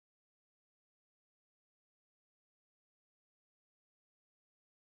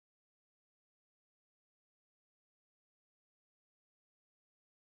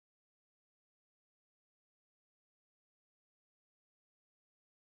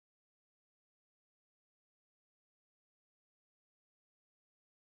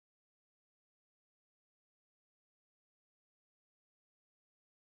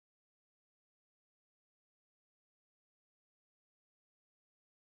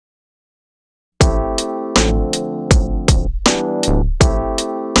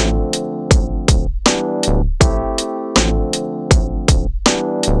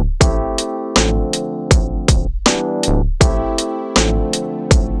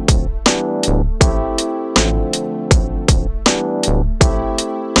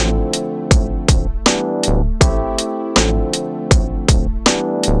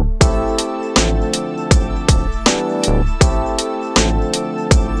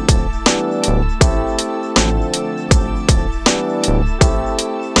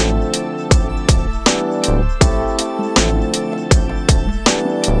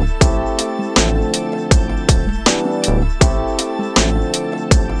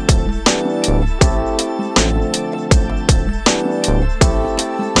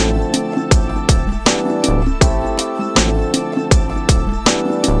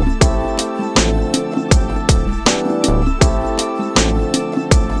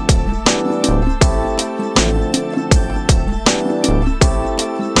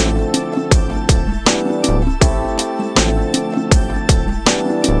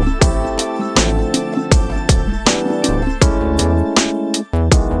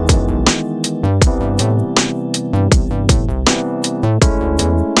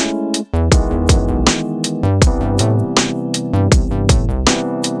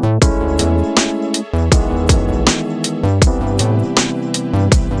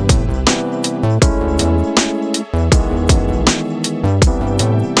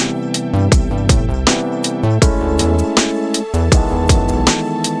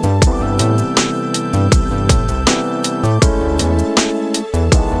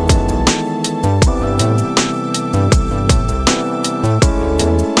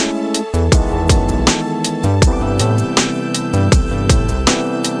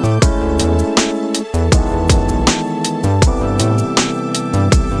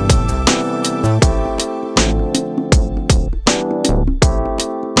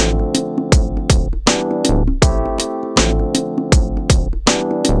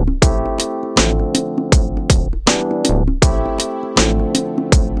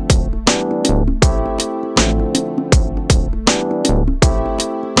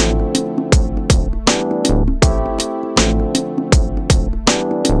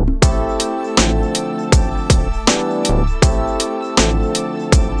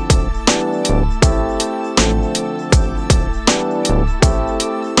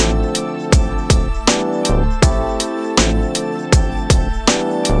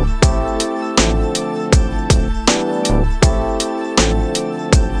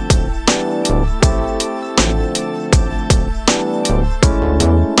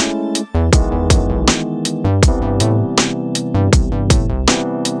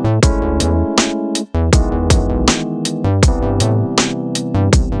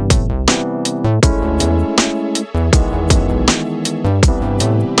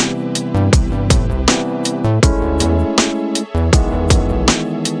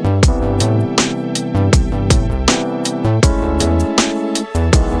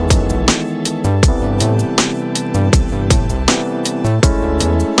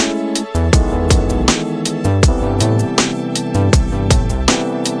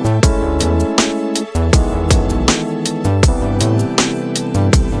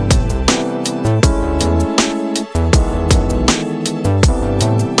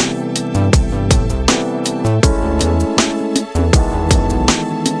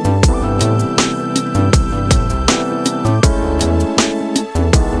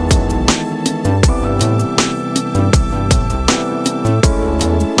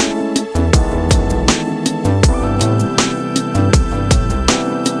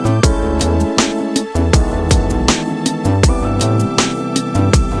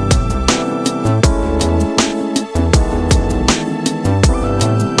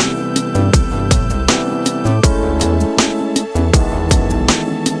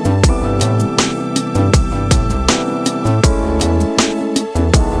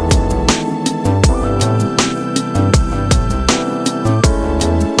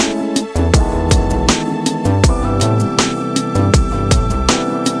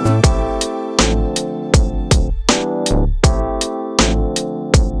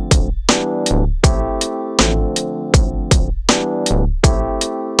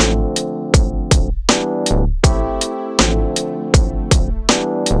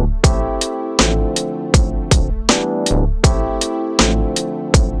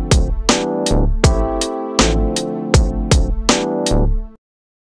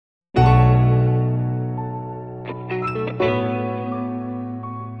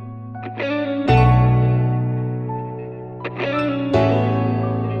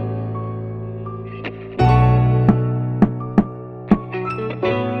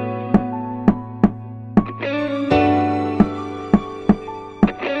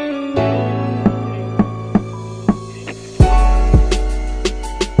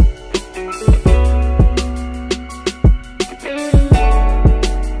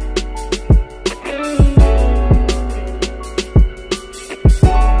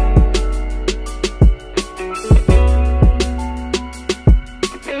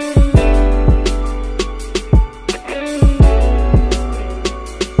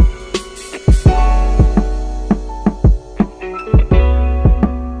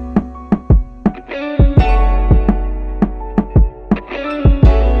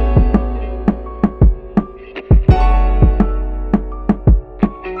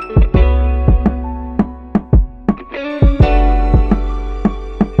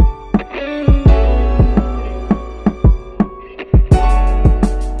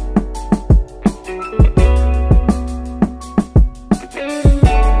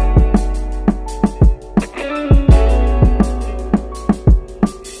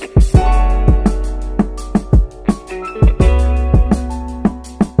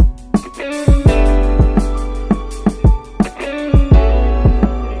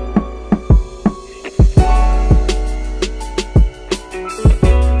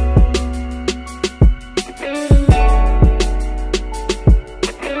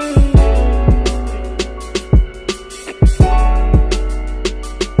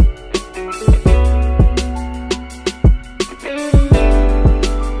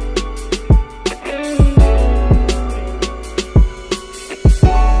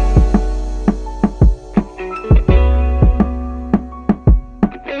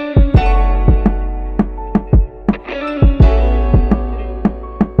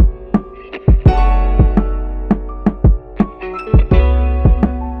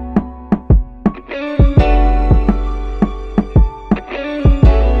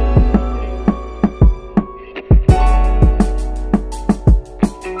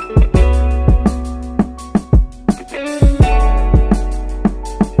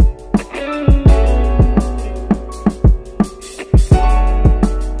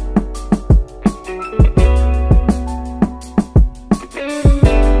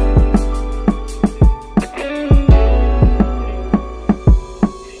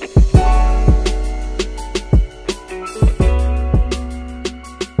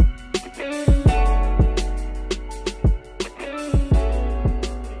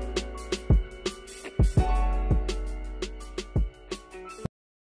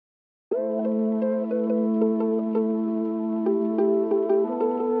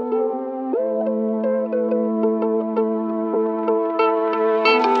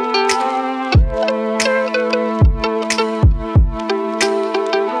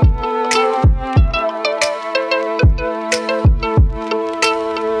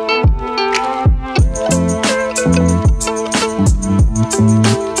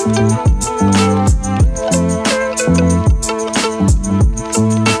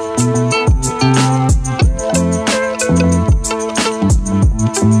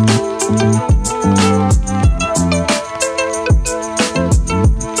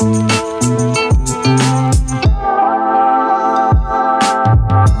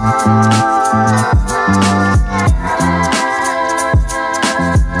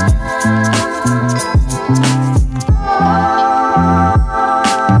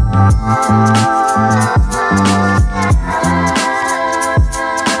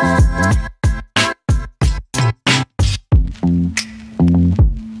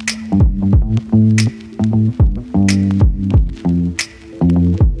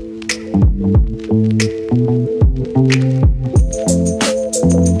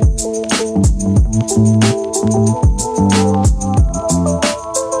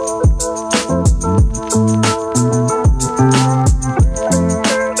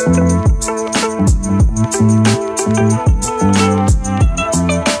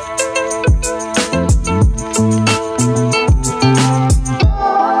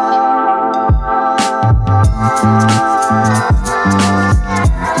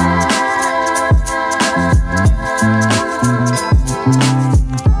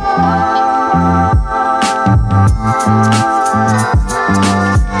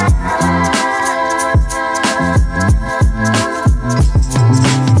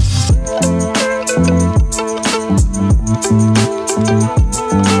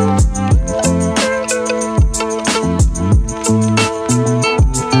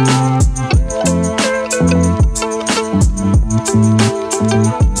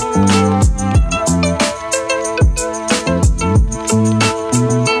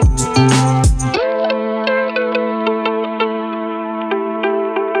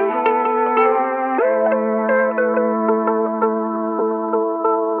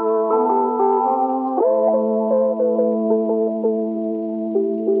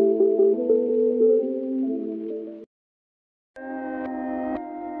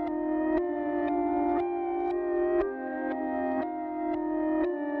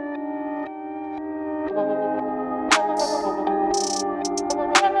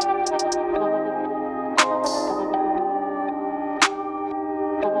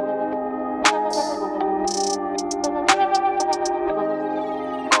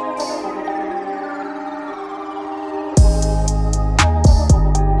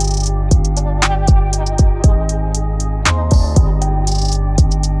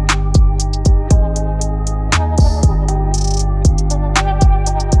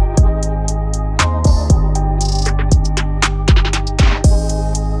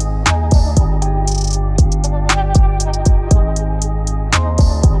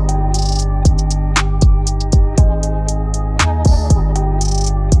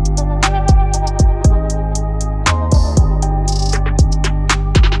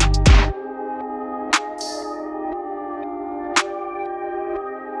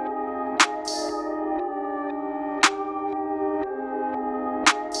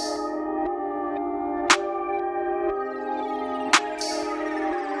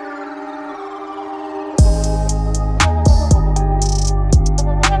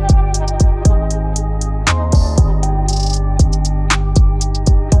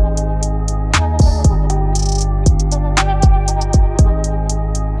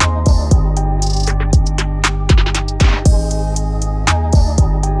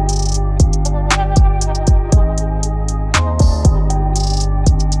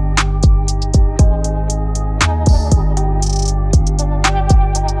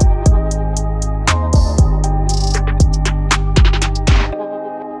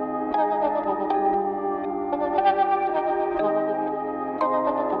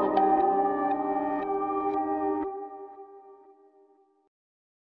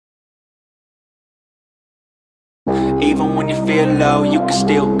Even when you feel low, you can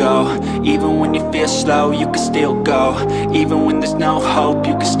still go. Even when you feel slow, you can still go. Even when there's no hope,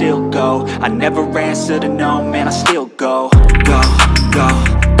 you can still go. I never answer to no, man, I still go. Go, go,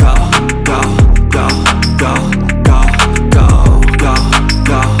 go, go, go, go, go, go, go,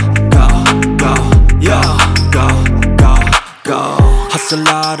 go, go, go, yo, go, go, go. Hustle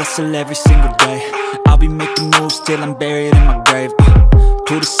hard, hustle every single day. I'll be making moves till I'm buried in my grave.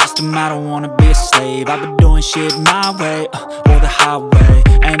 To the system, I don't wanna be a slave. I've been doing shit my way, or the highway.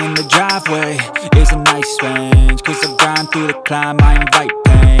 And in the driveway is a nice range, cause I grind through the climb, I invite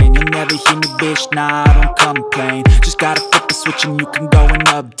pain. You'll never hear me, bitch, nah, I don't complain. Just gotta flip the switch and you can go and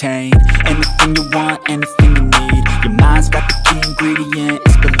obtain anything you want, anything you need. Your mind's got the key ingredient,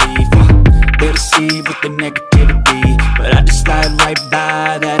 it's belief. They'll deceive with the negativity, but I just slide right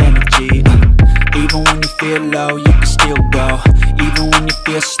by that energy. Even when you feel low, you can still go. Even when you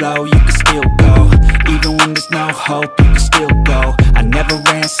feel slow, you can still go. Even when there's no hope, you can still go. I never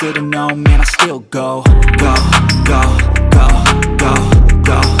answer to no, man, I still go. Go, go, go,